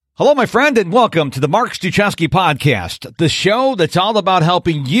Hello, my friend, and welcome to the Mark Struczewski Podcast, the show that's all about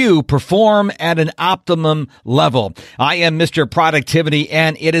helping you perform at an optimum level. I am Mr. Productivity,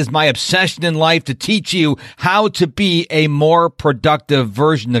 and it is my obsession in life to teach you how to be a more productive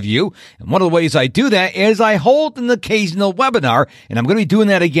version of you. And one of the ways I do that is I hold an occasional webinar, and I'm going to be doing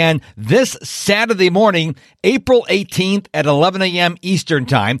that again this Saturday morning, April 18th at 11 a.m. Eastern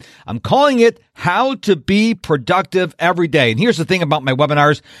Time. I'm calling it How to Be Productive Every Day. And here's the thing about my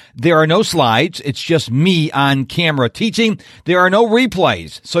webinars. There are no slides. It's just me on camera teaching. There are no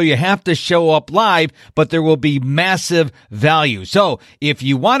replays. So you have to show up live, but there will be massive value. So if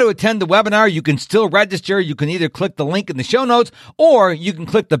you want to attend the webinar, you can still register. You can either click the link in the show notes or you can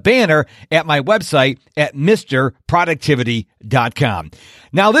click the banner at my website at MrProductivity.com.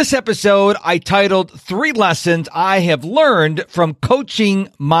 Now, this episode I titled 3 Lessons I Have Learned from Coaching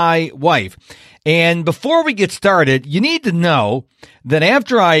My Wife. And before we get started, you need to know that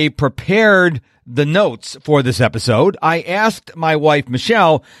after I prepared the notes for this episode, I asked my wife,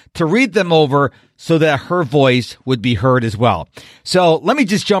 Michelle, to read them over so that her voice would be heard as well. So let me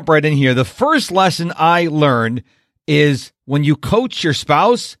just jump right in here. The first lesson I learned is when you coach your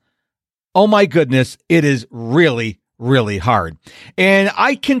spouse, oh my goodness, it is really hard. And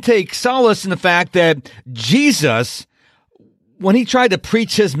I can take solace in the fact that Jesus, when he tried to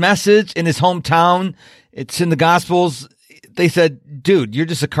preach his message in his hometown, it's in the Gospels, they said, dude, you're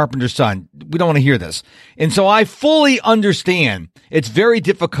just a carpenter's son. We don't want to hear this. And so I fully understand it's very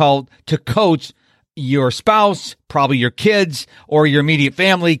difficult to coach your spouse, probably your kids or your immediate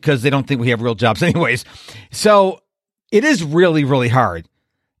family, because they don't think we have real jobs anyways. So it is really hard.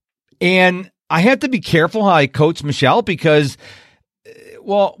 And I have to be careful how I coach Michelle because,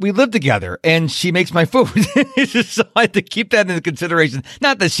 well, we live together and she makes my food. So I have to keep that into consideration.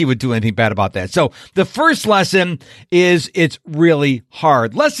 Not that she would do anything bad about that. So the first lesson is it's really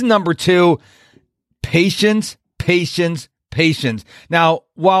hard. Lesson number 2, patience. Now,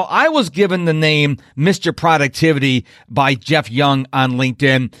 while I was given the name Mr. Productivity by Jeff Young on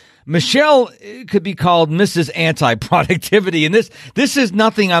LinkedIn, Michelle could be called Mrs. Anti-Productivity. And this is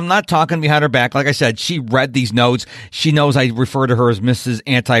nothing. I'm not talking behind her back. Like I said, she read these notes. She knows I refer to her as Mrs.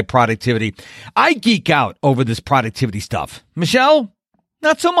 Anti-Productivity. I geek out over this productivity stuff. Michelle,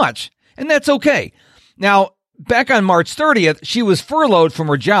 not so much. And that's okay. Now, back on March 30th, she was furloughed from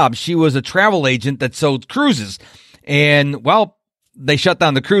her job. She was a travel agent that sold cruises. And, well, they shut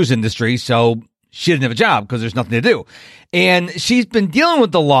down the cruise industry, so she didn't have a job because there's nothing to do. And she's been dealing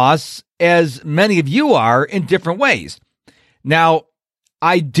with the loss, as many of you are, in different ways. Now,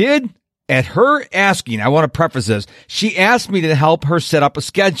 I did, at her asking, I want to preface this, she asked me to help her set up a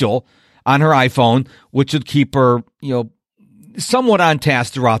schedule on her iPhone, which would keep her, somewhat on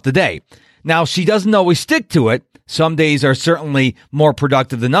task throughout the day. Now, she doesn't always stick to it. Some days are certainly more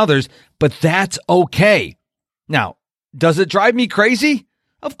productive than others, but that's okay. Now, does it drive me crazy?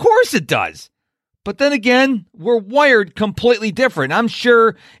 Of course it does. But then again, we're wired completely different. I'm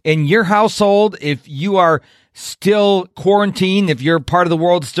sure in your household, if you are still quarantined, if you're part of the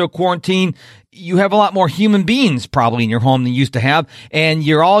world still quarantined, you have a lot more human beings probably in your home than you used to have. And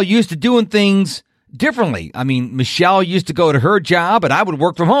you're all used to doing things differently. I mean, Michelle used to go to her job and I would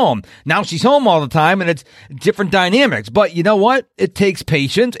work from home. Now she's home all the time and it's different dynamics. But you know what? It takes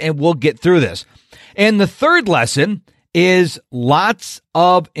patience and we'll get through this. And the third lesson is lots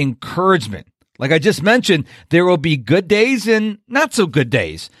of encouragement. Like I just mentioned, there will be good days and not so good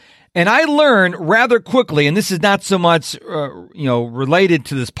days. And I learned rather quickly, and this is not so much, related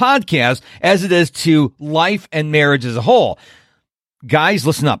to this podcast as it is to life and marriage as a whole. Guys,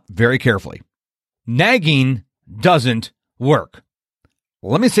 listen up very carefully. Nagging doesn't work.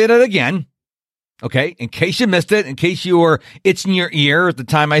 Let me say that again. Okay, in case you missed it, in case you were itching your ear at the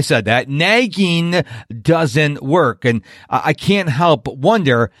time I said that, nagging doesn't work. And I can't help but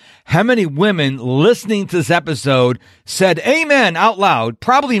wonder how many women listening to this episode said amen out loud,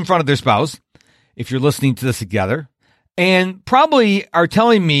 probably in front of their spouse, if you're listening to this together, and probably are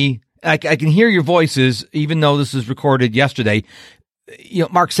telling me, I can hear your voices, even though this was recorded yesterday.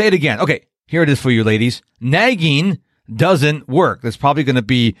 Mark, say it again. Okay, here it is for you ladies. Nagging doesn't work. That's probably going to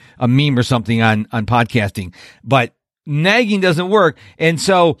be a meme or something on podcasting, but nagging doesn't work. And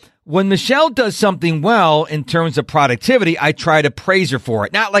so when Michelle does something well in terms of productivity, I try to praise her for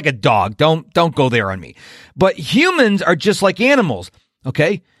it. Not like a dog. Don't go there on me. But humans are just like animals.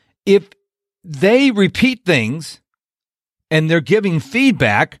 Okay. If they repeat things and they're giving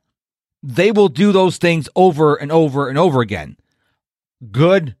feedback, they will do those things over and over and over again,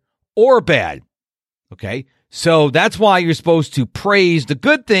 good or bad. Okay. So that's why you're supposed to praise the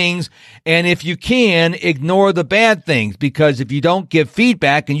good things, and if you can, ignore the bad things, because if you don't give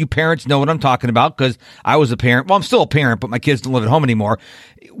feedback, and you parents know what I'm talking about, because I was a parent. Well, I'm still a parent, but my kids don't live at home anymore.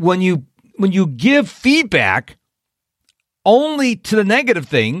 When you give feedback only to the negative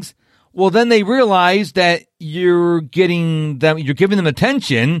things, well, then they realize that you're giving them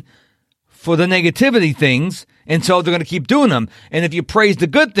attention for the negativity things, and so they're going to keep doing them. And if you praise the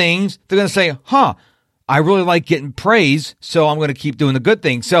good things, they're going to say, I really like getting praise, so I'm going to keep doing the good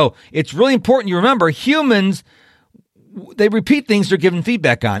things. So it's really important you remember, humans, they repeat things they're giving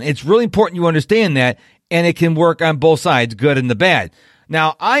feedback on. It's really important you understand that, and it can work on both sides, good and the bad.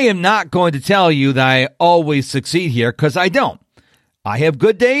 Now, I am not going to tell you that I always succeed here, because I don't. I have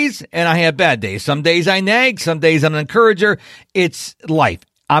good days and I have bad days. Some days I nag, some days I'm an encourager. It's life.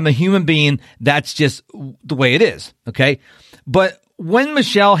 I'm a human being. That's just the way it is, okay? But when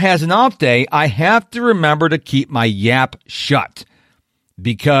Michelle has an off day, I have to remember to keep my yap shut,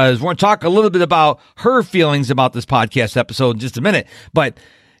 because we're going to talk a little bit about her feelings about this podcast episode in just a minute. But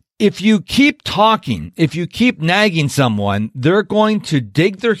if you keep talking, if you keep nagging someone, they're going to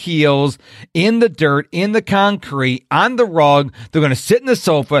dig their heels in the dirt, in the concrete, on the rug. They're going to sit in the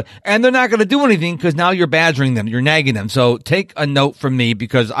sofa, and they're not going to do anything because now you're badgering them. You're nagging them. So take a note from me,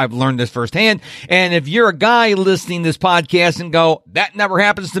 because I've learned this firsthand. And if you're a guy listening to this podcast and go, that never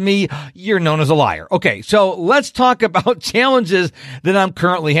happens to me, you're known as a liar. Okay, so let's talk about challenges that I'm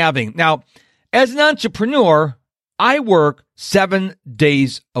currently having. Now, as an entrepreneur, I work 7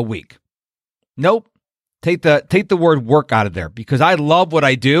 days a week. Nope. Take the word work out of there, because I love what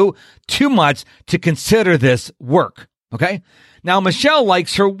I do too much to consider this work. Okay. Now, Michelle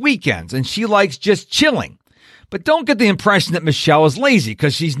likes her weekends and she likes just chilling, but don't get the impression that Michelle is lazy,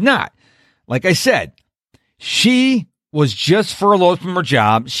 because she's not. Like I said, she was just furloughed from her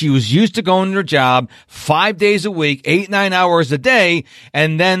job. She was used to going to her job 5 days a week, 8-9 hours a day,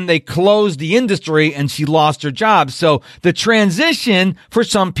 and then they closed the industry and she lost her job. So the transition for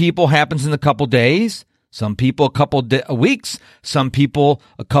some people happens in a couple days, some people a couple weeks, some people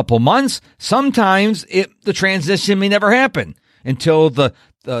a couple months. Sometimes the transition may never happen until the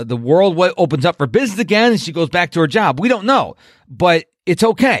world opens up for business again and she goes back to her job. We don't know, but it's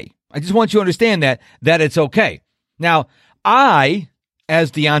okay. I just want you to understand that it's okay. Now, I,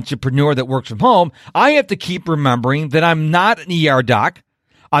 as the entrepreneur that works from home, I have to keep remembering that I'm not an ER doc.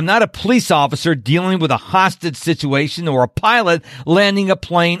 I'm not a police officer dealing with a hostage situation or a pilot landing a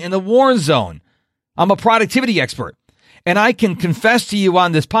plane in a war zone. I'm a productivity expert. And I can confess to you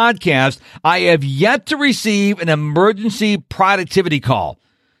on this podcast, I have yet to receive an emergency productivity call.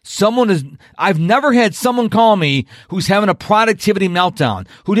 I've never had someone call me who's having a productivity meltdown,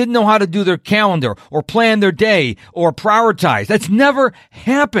 who didn't know how to do their calendar or plan their day or prioritize. That's never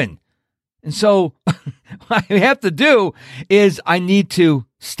happened. And so what I have to do is I need to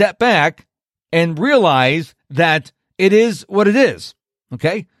step back and realize that it is what it is.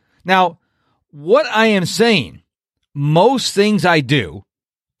 Okay. Now, what I am saying, most things I do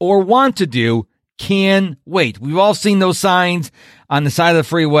or want to do can wait. We've all seen those signs on the side of the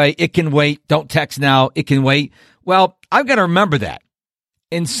freeway. It can wait. Don't text now. It can wait. Well, I've got to remember that.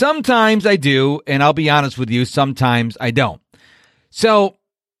 And sometimes I do, and I'll be honest with you, sometimes I don't. So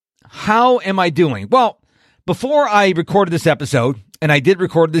how am I doing? Well, before I recorded this episode, and I did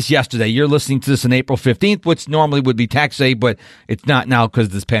record this yesterday. You're listening to this on April 15th, which normally would be tax day, but it's not now because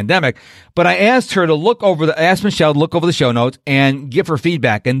of this pandemic. But I asked her to asked Michelle to look over the show notes and give her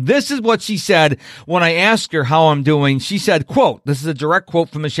feedback. And this is what she said when I asked her how I'm doing. She said, quote, this is a direct quote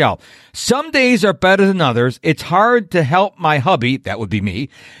from Michelle. Some days are better than others. It's hard to help my hubby, that would be me,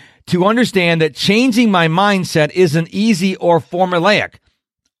 to understand that changing my mindset isn't easy or formulaic.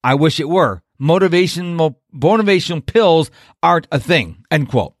 I wish it were. Motivational pills aren't a thing, end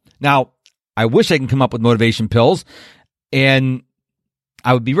quote. Now, I wish I can come up with motivation pills and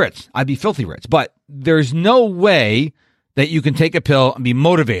I would be rich. I'd be filthy rich. But there's no way that you can take a pill and be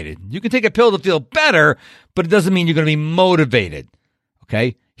motivated. You can take a pill to feel better, but it doesn't mean you're going to be motivated.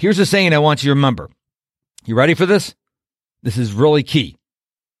 Okay? Here's a saying I want you to remember. You ready for this? This is really key.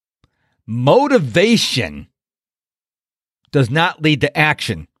 Motivation does not lead to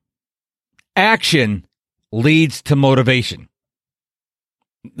action. Action leads to motivation.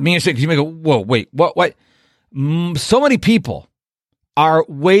 Let me say, because you may go, whoa, wait, what? So many people are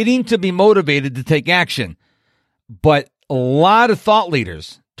waiting to be motivated to take action, but a lot of thought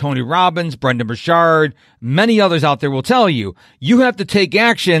leaders, Tony Robbins, Brendan Burchard, many others out there will tell you, you have to take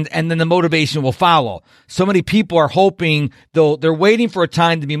action and then the motivation will follow. So many people are hoping they're waiting for a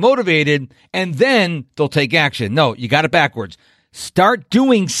time to be motivated and then they'll take action. No, you got it backwards. Start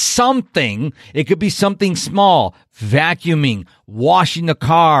doing something. It could be something small, vacuuming, washing the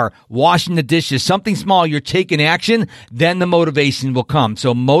car, washing the dishes, something small. You're taking action, then the motivation will come.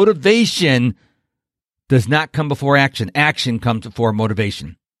 So motivation does not come before action. Action comes before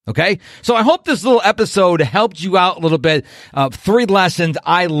motivation. Okay? So I hope this little episode helped you out a little bit. 3 lessons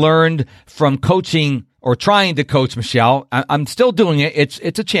I learned from coaching or trying to coach Michelle. I'm still doing it.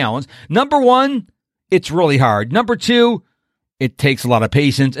 It's a challenge. Number 1, it's really hard. Number 2, it takes a lot of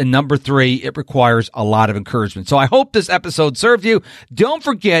patience. And number 3, it requires a lot of encouragement. So I hope this episode served you. Don't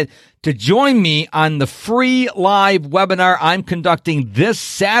forget to join me on the free live webinar I'm conducting this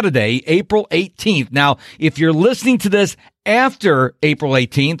Saturday, April 18th. Now, if you're listening to this after April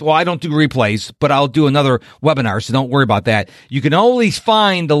 18th, well, I don't do replays, but I'll do another webinar, so don't worry about that. You can always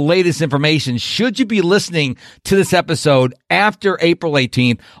find the latest information should you be listening to this episode after April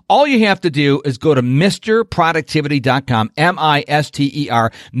 18th. All you have to do is go to MrProductivity.com,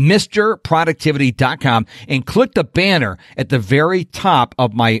 M-I-S-T-E-R, MrProductivity.com, and click the banner at the very top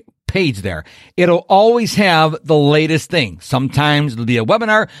of my page there. It'll always have the latest thing. Sometimes it'll be a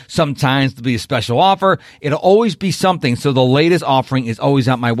webinar. Sometimes it'll be a special offer. It'll always be something. So the latest offering is always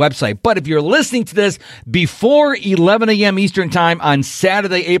on my website. But if you're listening to this before 11 a.m. Eastern Time on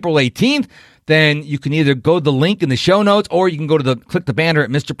Saturday, April 18th, then you can either go to the link in the show notes or you can go to click the banner at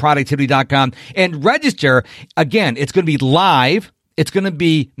MrProductivity.com and register. Again, it's going to be live. It's going to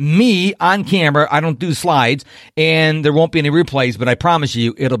be me on camera. I don't do slides, and there won't be any replays, but I promise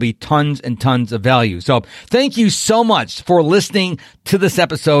you it'll be tons and tons of value. So thank you so much for listening to this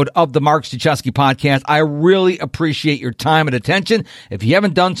episode of the Mark Struczewski podcast. I really appreciate your time and attention. If you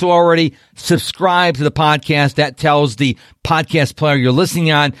haven't done so already, subscribe to the podcast. That tells the podcast player you're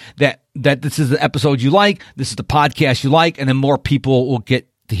listening on that this is the episode you like, this is the podcast you like, and then more people will get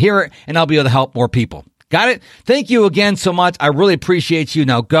to hear it, and I'll be able to help more people. Got it? Thank you again so much. I really appreciate you.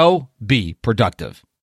 Now go be productive.